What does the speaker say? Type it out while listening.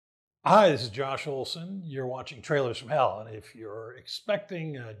Hi, this is Josh Olson. You're watching Trailers from Hell, and if you're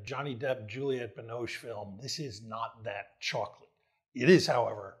expecting a Johnny Depp, Juliette Binoche film, this is not that chocolate. It is,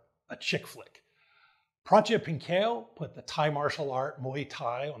 however, a chick flick. Prachya Pinkaew put the Thai martial art Muay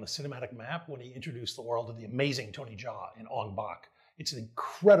Thai on the cinematic map when he introduced the world to the amazing Tony Jaa in Ong Bak. It's an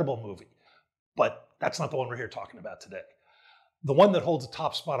incredible movie, but that's not the one we're here talking about today. The one that holds the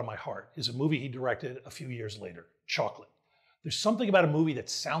top spot in my heart is a movie he directed a few years later, Chocolate. There's something about a movie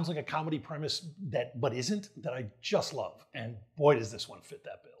that sounds like a comedy premise but isn't, that I just love. And boy, does this one fit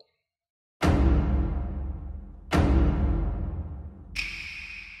that bill.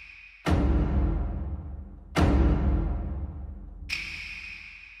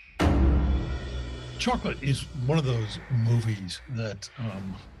 Chocolate is one of those movies that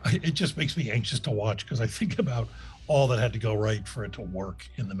it just makes me anxious to watch because I think about all that had to go right for it to work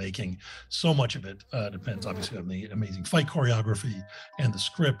in the making. So much of it depends obviously on the amazing fight choreography and the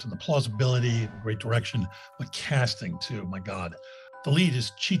script and the plausibility and great direction, but casting too, my God. The lead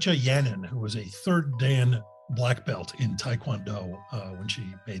is JeeJa Yanin, who was a third Dan black belt in Taekwondo when she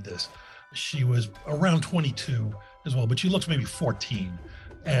made this. She was around 22 as well, but she looks maybe 14.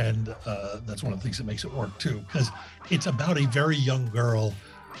 And that's one of the things that makes it work too, because it's about a very young girl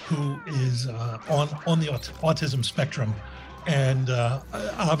who is on the autism spectrum. And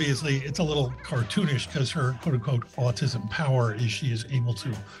obviously it's a little cartoonish because her quote unquote autism power is she is able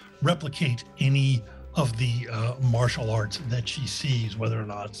to replicate any of the martial arts that she sees, whether or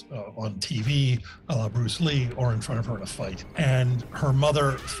not on TV, a la Bruce Lee, or in front of her in a fight. And her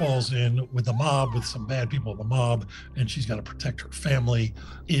mother falls in with the mob, with some bad people in the mob, and she's got to protect her family.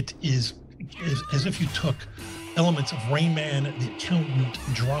 It is as if you took elements of Rain Man, The Accountant,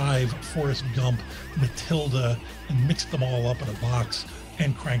 Drive, Forrest Gump, Matilda, and mixed them all up in a box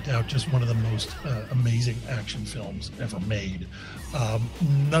and cranked out just one of the most amazing action films ever made.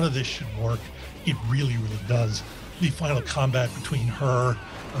 None of this should work. It really, really does. The final combat between her,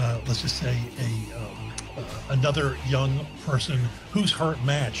 let's just say another young person who's her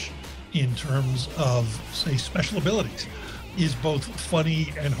match in terms of, say, special abilities, is both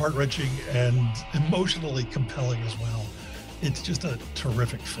funny and heart-wrenching and emotionally compelling as well. It's just a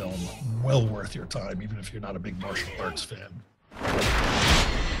terrific film, well worth your time, even if you're not a big martial arts fan.